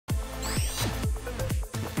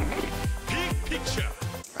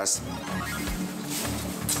알았어.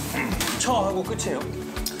 쳐 하고 끝이에요?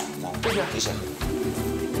 끝이야. 끝이야.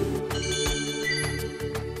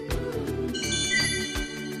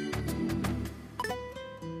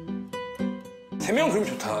 세 명 그림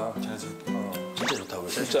좋다. 진짜 좋다.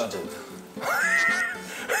 우리 진짜. 진짜 좋다.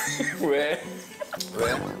 왜?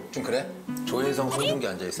 왜? 좀 그래? 조혜성, 손흥기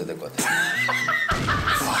앉아 있어야 될 것 같아.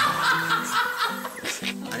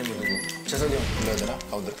 아니면 누구? 재석이 형 불러야 되나?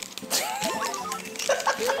 가운데로?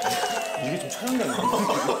 이게 좀 촬영되나?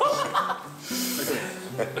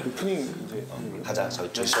 오프닝 이제 가자.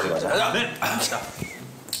 저 시작에 가자. 가자. 네. 자.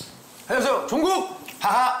 안녕하세요. 종국.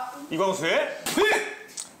 하하. 이광수의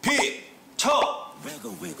쳐.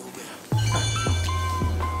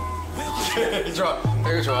 좋아.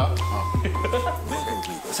 되게 좋아.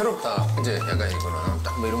 새롭다. 이제 약간 이거는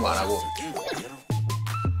딱 뭐 이런 거 안 하고.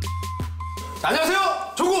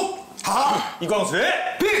 안녕하세요. 종국. 하하. 이광수의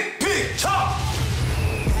쳐.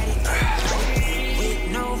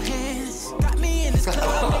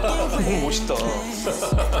 너무 멋있다.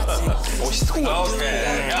 멋있은 거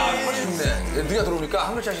오케이. 야, 멋있네. 네가 들어오니까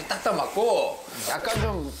한 글자씩 딱딱 맞고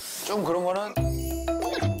약간 좀 그런 거는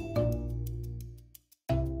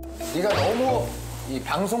네가 너무 이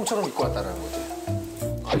방송처럼 입고 왔다는 거지.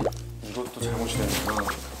 아, 이것도 잘못이 되는구나.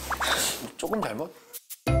 조금 잘못?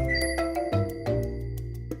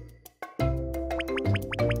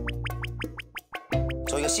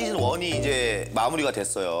 저희가 시즌 1이 이제 마무리가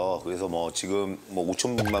됐어요. 그래서 뭐 지금 뭐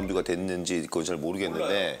 5천만 뷰가 됐는지 그건 잘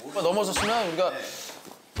모르겠는데. 넘어섰으면 우리가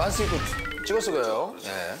반스 입고 찍었을 거예요.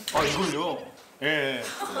 네. 아, 이걸요? 예.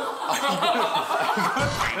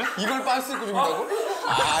 이걸 반스 입고 준다고?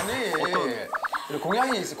 아니.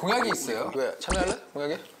 공약이 있어요. 왜? 참여할래?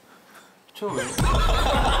 공약에? 저 왜?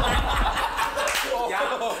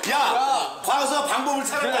 야, 광수가 방법을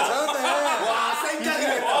찾았다. 잘한다. 와,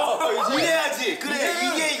 생각해. 이래야지. 그래,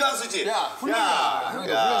 이게 이광수지. 야, 훈련이야. 형이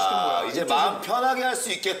훈련시키는 거야. 이제 마음 편하게 할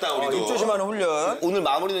수 있겠다, 우리도. 입조심하는 훈련. 오늘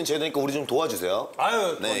마무리는 저희 되니까 우리 좀 도와주세요.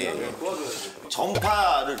 아유, 네, 예.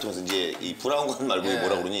 전파를 통해서 이제 이 브라운관 말고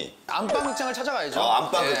뭐라 그러니? 안방 극장을 찾아가야죠.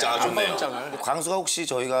 안방 극장. 안방 좋네요. 극장을. 광수가 혹시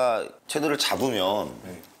저희가 채널을 잡으면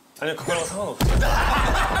아니 그거랑 상관없어요.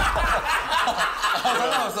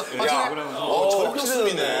 상관없어.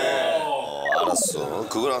 철벽수비네. 알았어.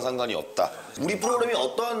 그거랑 상관이 없다. 우리 프로그램이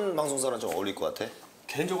어떤 방송사랑 좀 어울릴 것 같아?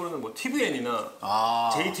 개인적으로는 뭐 TVN이나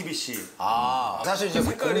JTBC 사실 이제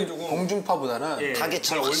색깔이 조금- 공중파보다는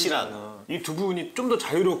타겟이 확실한. 이 두 분이 좀 더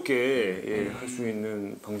자유롭게 할 수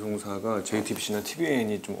있는 방송사가 JTBC나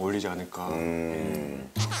TVN이 좀 어울리지 않을까.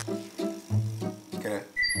 그래.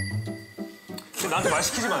 근데 나한테 말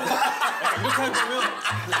시키지 마. 약간 이렇게 할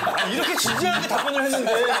거면 이렇게 진지하게 답변을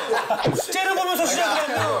했는데 째려보면서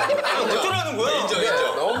시작하면 어쩌라는 거야? 인정.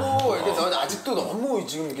 너무 이게 너 아직도 너무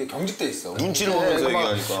지금 이렇게 경직돼 있어. 눈치를 보면서 막,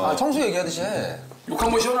 얘기하니까. 청소 얘기하듯이 해. 욕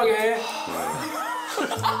한번 시원하게 해.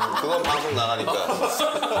 그건 방송 나가니까.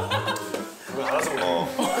 그걸 알아서 그래.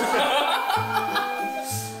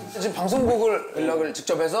 지금 방송국을 연락을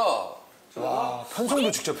직접 해서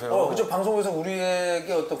편성도 직접 해요. 그쪽 방송국에서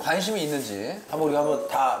우리에게 어떤 관심이 있는지 우리가 한번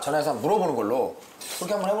다 전화해서 한번 물어보는 걸로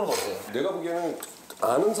그렇게 한번 해보는 거 어때요? 내가 보기에는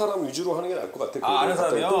아는 사람 위주로 하는 게 나을 것 같아. 아는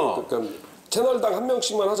사람이요? 그러니까 채널당 한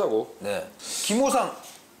명씩만 하자고. 네. 김호상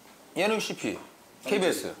예능 CP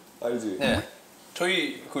KBS. 알지? 네.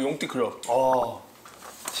 저희 그 용띠 클럽.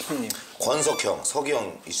 CP님. 권석형, 석영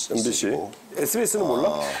MBC. 있으시고. SBS는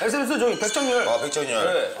몰라? SBS 저기 백정열.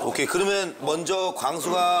 백정열. 네. 오케이, 그러면 먼저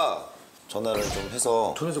광수가 전화를 좀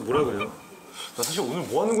해서 전에서 뭐라 그래요? 나 사실 오늘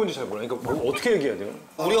뭐 하는 건지 잘 몰라. 그러니까 뭐 어떻게 얘기해야 돼요?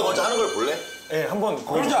 우리가 먼저 하는 걸 볼래? 네, 한번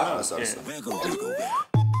그러자. 알았어.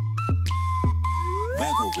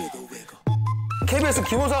 KBS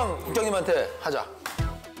김호상 국장님한테 하자.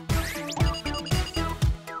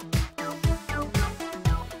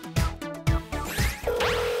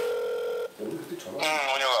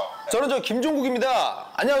 저는 저 김종국입니다.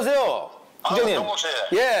 안녕하세요. 국장님. 종국 씨.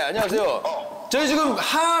 예, 안녕하세요. 저희 지금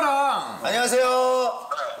하랑 안녕하세요.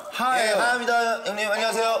 하예요. 하입니다, 형님.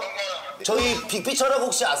 안녕하세요. 저희 빅피처라고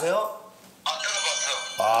혹시 아세요?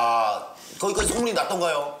 들어봤어. 거기까지 소문이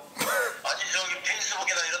났던가요? 아니 저기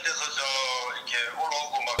페이스북이나 이런 데서 저 이렇게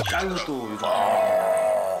올라오고 막. 짤로 또 요즘.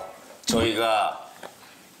 저희가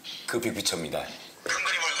그 빅피처입니다. 큰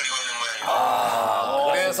그림을 그리고 있는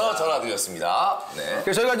모양이에요. 그래서 전화드렸습니다. 네.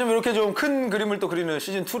 그래서 저희가 좀 이렇게 좀 큰 그림을 또 그리는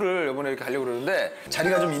시즌 2를 이번에 이렇게 하려고 그러는데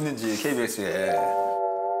자리가 좀 있는지 KBS에.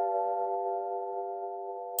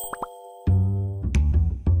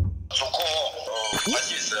 좋고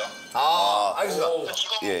관심 있어요. 알겠습니다.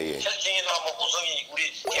 지금 예. 캐스팅이나 뭐 구성이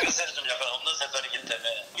우리 KBS에는 좀 약간 없는 색깔이기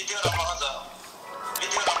때문에 미팅을 한번 하자.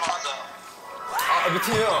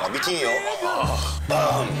 미팅이요? 미팅이요.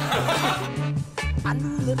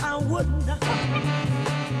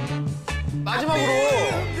 마지막으로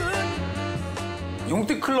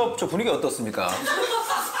용띠클럽 저 분위기 어떻습니까?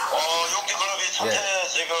 용기 클럽이 첫째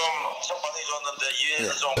지금 첫 반응이 좋았는데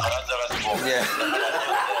 2회에서 좀 가라앉아가지고. 예.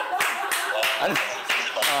 아니,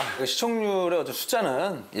 그 시청률의 어떤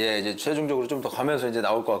숫자는 이제 최종적으로 좀 더 가면서 이제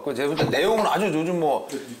나올 것 같고 제가 볼 때 내용은 아주 요즘 뭐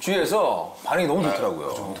주위에서 반응이 너무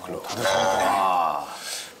좋더라고요. 용띠클럽.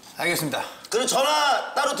 알겠습니다. 그럼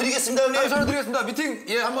전화 따로 드리겠습니다, 형님. 전화 드리겠습니다. 미팅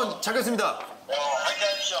한번 잡겠습니다. 화이팅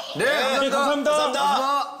하십시오. 네, 감사합니다.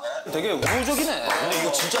 감사합니다. 되게 우호적이네. 근데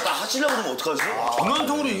이거 진짜 다 하시려고 그러면 어떡하지?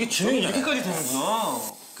 전환통으로 이게 진행이 이렇게까지 되는구나.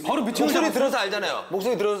 바로 미팅을 목소리 들어서 알잖아요.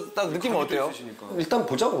 목소리 들어서 딱 느낌은 어때요? 일단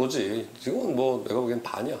보자고 그러지. 지금은 뭐 내가 보기엔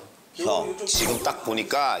반이야. 형, 지금 딱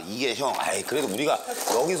보니까 이게 형, 그래도 우리가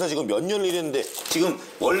여기서 지금 몇 년을 일했는데 지금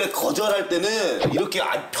원래 거절할 때는 이렇게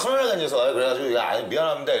편안하게 앉아서 그래가지고 야,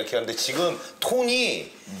 미안합니다 이렇게 하는데 지금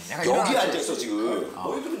톤이 여기 앉아있어 지금.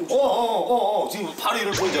 지금 바로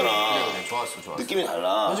이럴 보이잖아. 네, 좋았어. 느낌이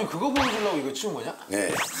달라. 너 지금 그거 보여주려고 이거 치운 거냐? 네.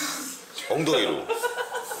 엉덩이로.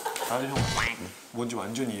 아니 형 뭔지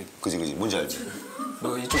완전히 이해. 그지, 뭔지 알지?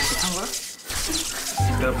 너 이쪽 한 거야?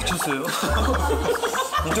 내가 미쳤어요?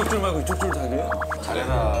 이쪽 줄 말고 이쪽 줄 달려?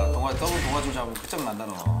 잘해라. 더블 동아줄 잡으면 끝장 난다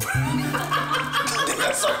너.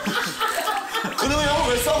 내가 그러면 형은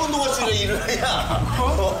왜 썩은 동아줄에 일을 하냐?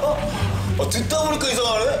 듣다 보니까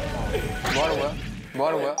이상하네? 뭐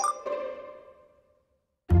하는 거야?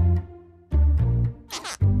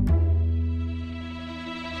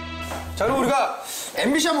 자, 그럼 우리가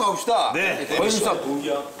MBC 한번 가봅시다. 네. 권석.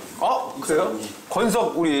 그래요?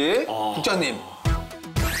 권석 우리 국장님.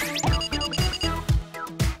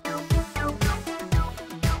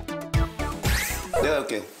 내가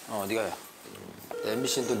할게. 네가 해.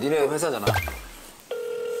 MBC는 또 니네 회사잖아.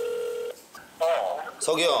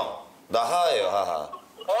 석이 형, 나 하하예요, 하하.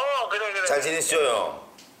 그래. 잘 지내시죠, 형?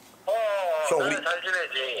 형, 우리 잘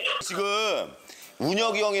지내지. 지금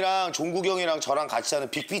운혁이 형이랑 종국이 형이랑 저랑 같이 하는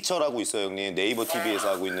빅피처라고 있어요, 형님. 네이버 TV에서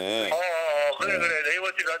하고 있는. 그래. 네이버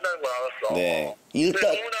TV 한다는 거 알았어. 네. 일단.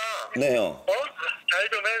 동훈아. 네, 형. 잘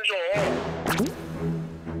좀 해줘.